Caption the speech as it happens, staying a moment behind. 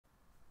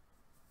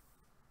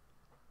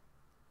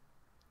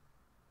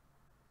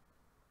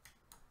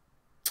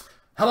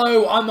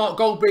Hello, I'm Mark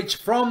Goldbridge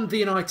from the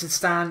United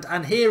Stand,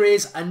 and here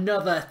is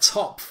another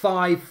top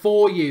 5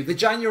 for you. The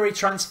January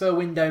transfer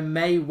window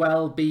may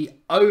well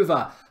be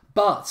over,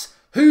 but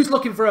who's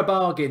looking for a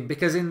bargain?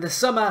 Because in the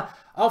summer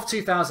of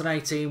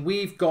 2018,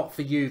 we've got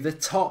for you the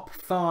top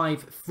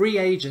 5 free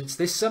agents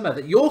this summer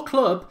that your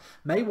club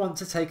may want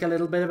to take a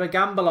little bit of a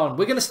gamble on.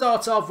 We're going to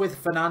start off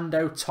with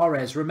Fernando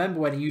Torres. Remember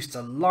when he used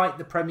to light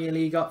the Premier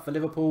League up for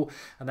Liverpool,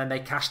 and then they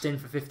cashed in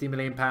for £50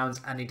 million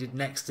and he did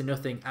next to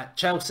nothing at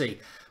Chelsea.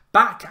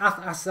 Back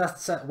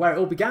at where it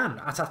all began,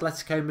 at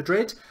Atletico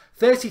Madrid,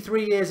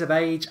 33 years of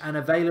age and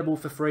available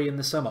for free in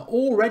the summer.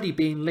 Already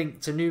being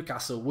linked to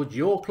Newcastle. Would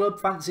your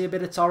club fancy a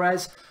bit of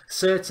Torres?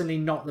 Certainly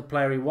not the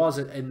player he was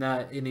in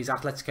his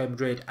Atletico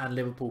Madrid and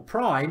Liverpool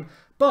prime,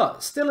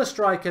 but still a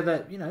striker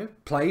that, you know,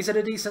 plays at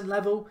a decent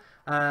level.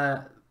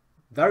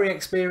 Very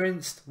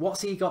experienced.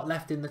 What's he got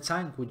left in the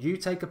tank? Would you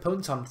take a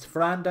punt on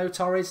Fernando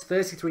Torres?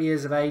 33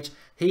 years of age.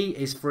 He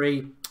is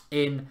free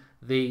in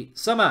the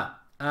summer.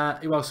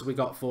 Who else have we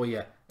got for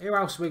you? Who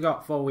else have we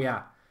got for you?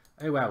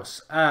 Who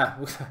else?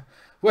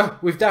 Well,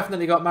 we've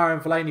definitely got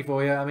Marouane Fellaini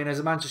for you. I mean, as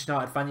a Manchester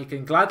United fan, you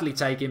can gladly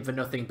take him for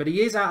nothing. But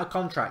he is out of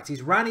contract.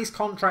 He's ran his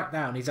contract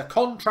down. He's a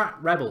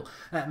contract rebel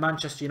at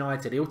Manchester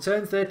United. He'll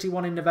turn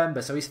 31 in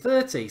November, so he's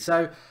 30.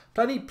 So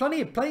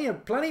plenty of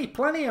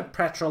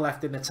petrol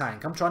left in the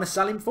tank. I'm trying to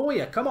sell him for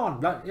you. Come on,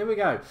 here we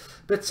go.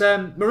 But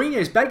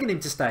Mourinho's begging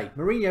him to stay.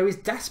 Mourinho is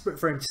desperate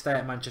for him to stay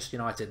at Manchester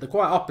United. They're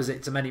quite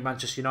opposite to many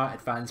Manchester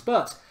United fans,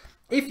 but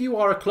if you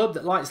are a club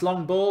that likes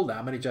long ball, no,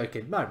 I'm only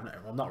joking. No,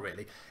 well, not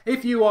really.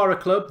 If you are a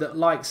club that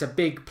likes a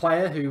big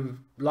player who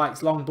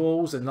likes long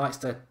balls and likes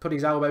to put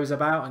his elbows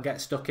about and get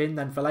stuck in,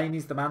 then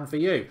Fellaini's the man for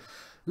you.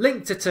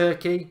 Link to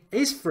Turkey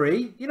is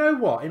free. You know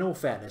what? In all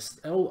fairness,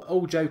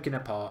 all joking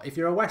apart, if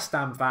you're a West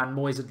Ham fan,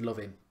 Moyes would love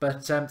him. But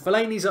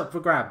Fellaini's up for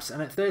grabs,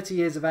 and at 30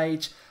 years of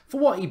age, for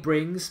what he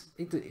brings,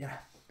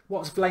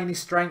 what's Fellaini's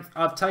strength?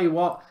 I'll tell you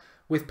what.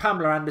 With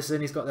Pamela Anderson,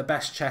 he's got the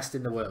best chest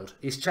in the world.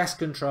 His chest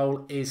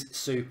control is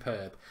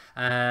superb,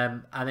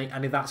 and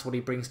that's what he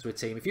brings to a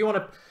team. If you want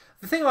to,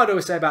 the thing I'd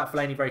always say about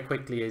Fellaini very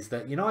quickly is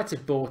that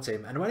United bought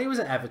him, and when he was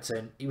at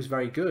Everton, he was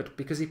very good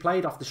because he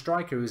played off the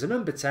striker who was a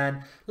number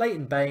 10,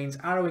 Leighton Baines,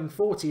 arrowing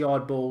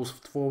 40-yard balls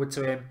forward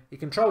to him. He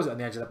controls it on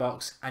the edge of the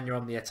box, and you're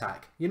on the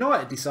attack.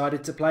 United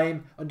decided to play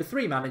him under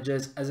 3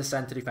 managers as a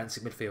centre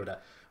defensive midfielder,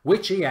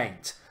 which he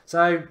ain't.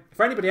 So,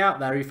 for anybody out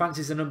there who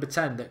fancies a number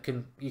 10 that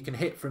you can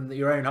hit from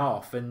your own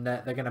half and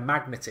they're going to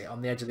magnet it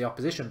on the edge of the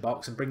opposition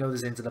box and bring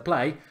others into the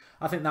play,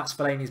 I think that's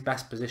Fellaini's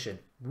best position.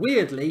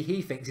 Weirdly,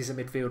 he thinks he's a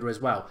midfielder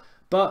as well.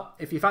 But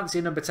if you fancy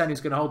a number 10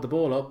 who's going to hold the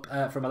ball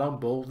up from a long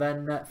ball,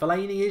 then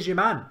Fellaini is your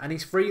man, and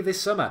he's free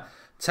this summer.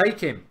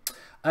 Take him.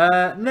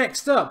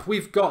 Next up,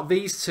 we've got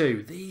these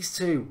two. These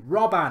two,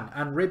 Robben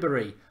and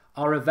Ribéry,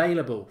 are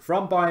available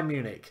from Bayern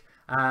Munich,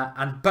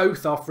 and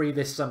both are free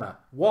this summer.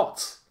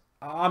 What?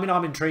 I mean,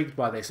 I'm intrigued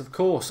by this. Of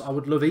course, I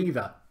would love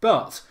either.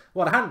 But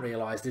what I hadn't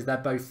realised is they're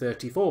both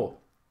 34.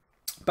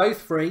 Both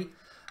free.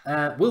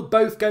 Will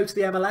both go to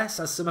the MLS,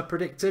 as some have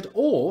predicted?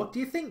 Or do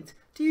you think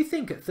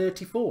at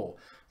 34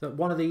 that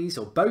one of these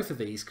or both of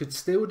these could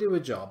still do a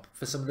job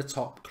for some of the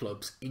top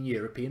clubs in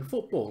European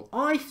football?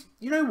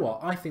 You know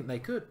what? I think they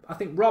could. I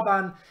think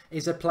Robben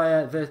is a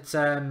player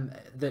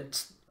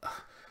that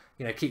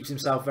keeps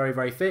himself very,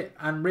 very fit,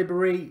 and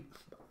Ribéry,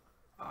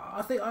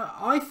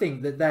 I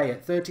think that they,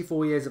 at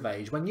 34 years of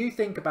age, when you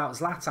think about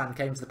Zlatan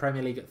came to the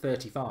Premier League at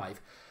 35,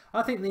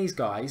 I think these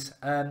guys,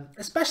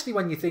 especially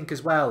when you think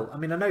as well, I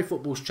mean, I know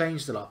football's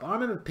changed a lot, but I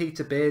remember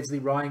Peter Beardsley,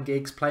 Ryan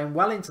Giggs playing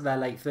well into their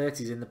late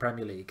 30s in the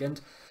Premier League,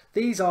 and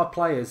these are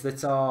players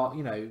that are,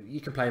 you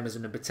can play them as a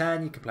number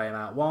 10, you can play them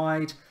out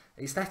wide.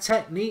 It's their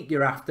technique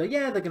you're after.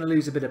 Yeah, they're going to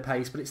lose a bit of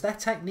pace, but it's their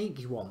technique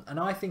you want, and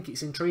I think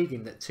it's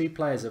intriguing that 2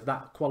 players of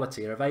that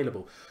quality are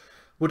available.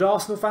 Would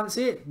Arsenal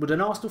fancy it? Would an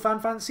Arsenal fan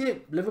fancy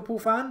it? Liverpool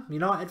fan?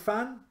 United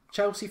fan?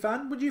 Chelsea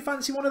fan? Would you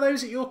fancy one of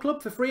those at your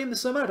club for free in the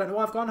summer? I don't know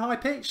why I've gone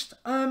high-pitched.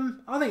 I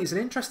think it's an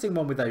interesting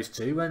one with those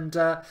two, and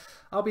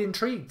I'll be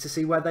intrigued to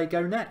see where they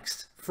go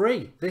next.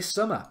 Free this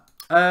summer.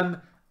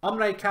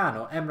 Emre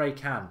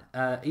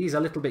Can. He's a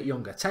little bit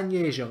younger. 10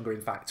 years younger, in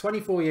fact.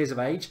 24 years of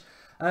age.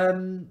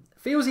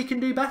 Feels he can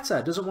do better.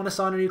 Doesn't want to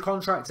sign a new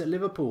contract at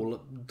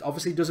Liverpool.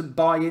 Obviously doesn't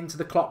buy into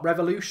the Klopp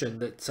revolution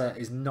that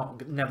is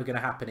never going to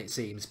happen, it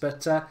seems.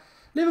 But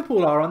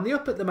Liverpool are on the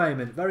up at the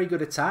moment. Very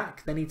good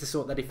attack. They need to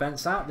sort their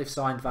defence out. They've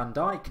signed Van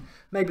Dijk.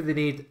 Maybe they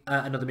need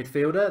another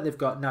midfielder. They've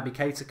got Naby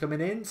Keita coming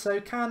in. So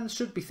Can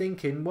should be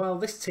thinking, well,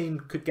 this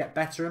team could get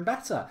better and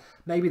better.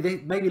 Maybe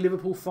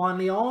Liverpool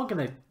finally are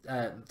going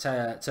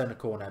to turn a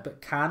corner. But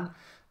Can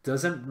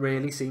doesn't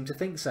really seem to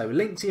think so.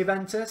 Linked to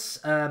Juventus.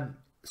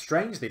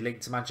 Strangely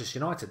linked to Manchester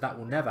United. That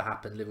will never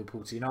happen,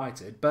 Liverpool to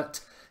United.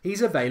 But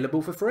he's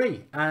available for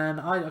free. And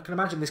I can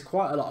imagine there's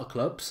quite a lot of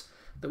clubs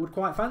that would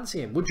quite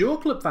fancy him. Would your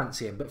club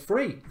fancy him? But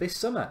free this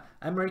summer.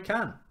 Emre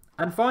Can.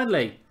 And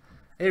finally,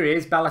 here he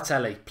is,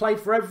 Balotelli. Played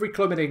for every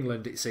club in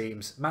England, it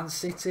seems. Man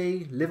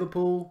City,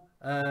 Liverpool.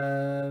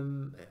 Where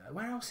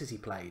else has he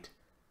played?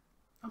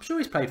 I'm sure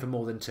he's played for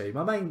more than two.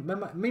 My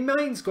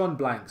main's gone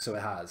blank, so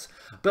it has.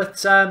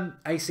 But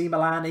AC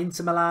Milan,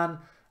 Inter Milan,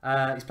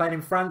 he's playing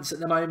in France at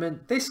the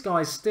moment. This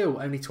guy's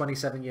still only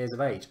 27 years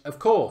of age. Of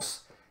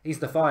course, he's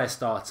the fire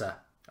starter,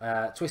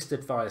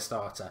 twisted fire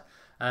starter.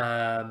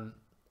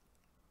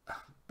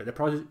 Bit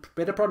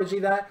of prodigy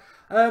there.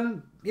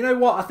 You know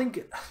what?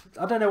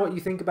 I don't know what you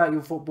think about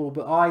your football,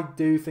 but I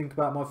do think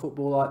about my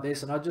football like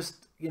this, and I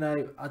just,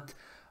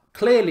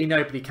 clearly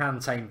nobody can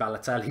tame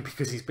Balotelli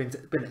because he's been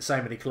at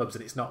so many clubs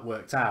and it's not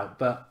worked out.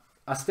 But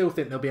I still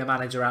think there'll be a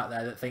manager out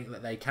there that think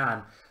that they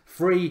can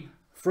free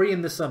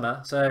in the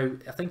summer. So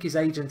I think his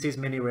agent is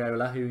Mini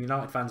Raiola, who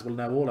United fans will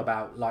know all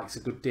about, likes a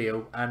good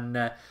deal,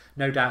 and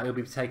no doubt he'll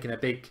be taking a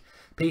big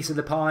piece of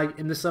the pie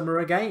in the summer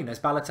again as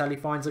Balotelli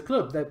finds a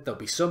club. There'll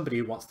be somebody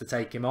who wants to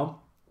take him on.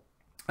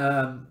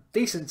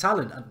 Decent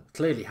talent, and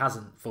clearly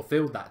hasn't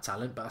fulfilled that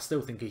talent, but I still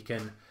think he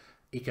can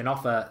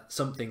offer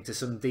something to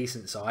some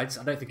decent sides.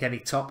 I don't think any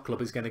top club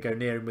is going to go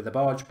near him with a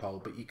barge pole,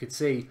 but you could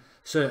see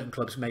certain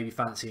clubs maybe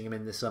fancying him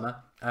in the summer.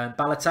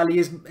 Balotelli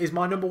is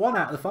my number one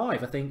out of the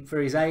five. I think for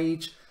his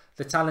age,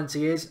 the talent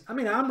he is. I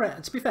mean,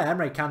 to be fair,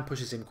 Emre Can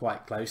pushes him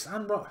quite close,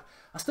 and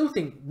I still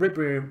think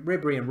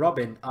Ribery and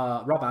Robban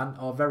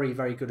are very,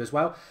 very good as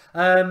well.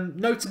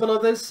 Notable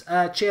others,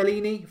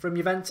 Chiellini from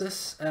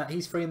Juventus,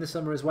 he's free in the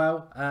summer as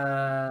well.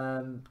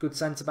 Good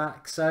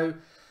centre-back. So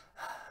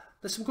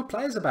there's some good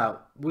players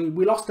about. We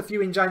lost a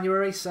few in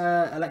January.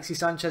 So Alexis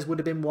Sanchez would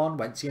have been one,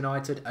 went to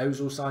United.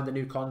 Ozil signed a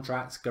new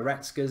contract.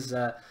 Goretzka's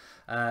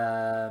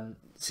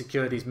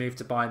secured his move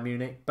to Bayern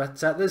Munich. But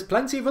there's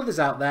plenty of others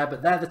out there,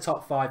 but they're the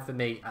top five for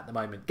me at the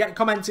moment. Get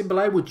commenting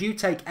below. Would you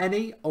take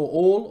any or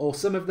all or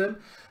some of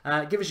them?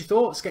 Give us your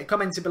thoughts. Get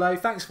commenting below.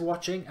 Thanks for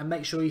watching, and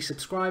make sure you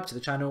subscribe to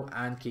the channel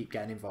and keep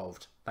getting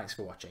involved. Thanks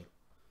for watching.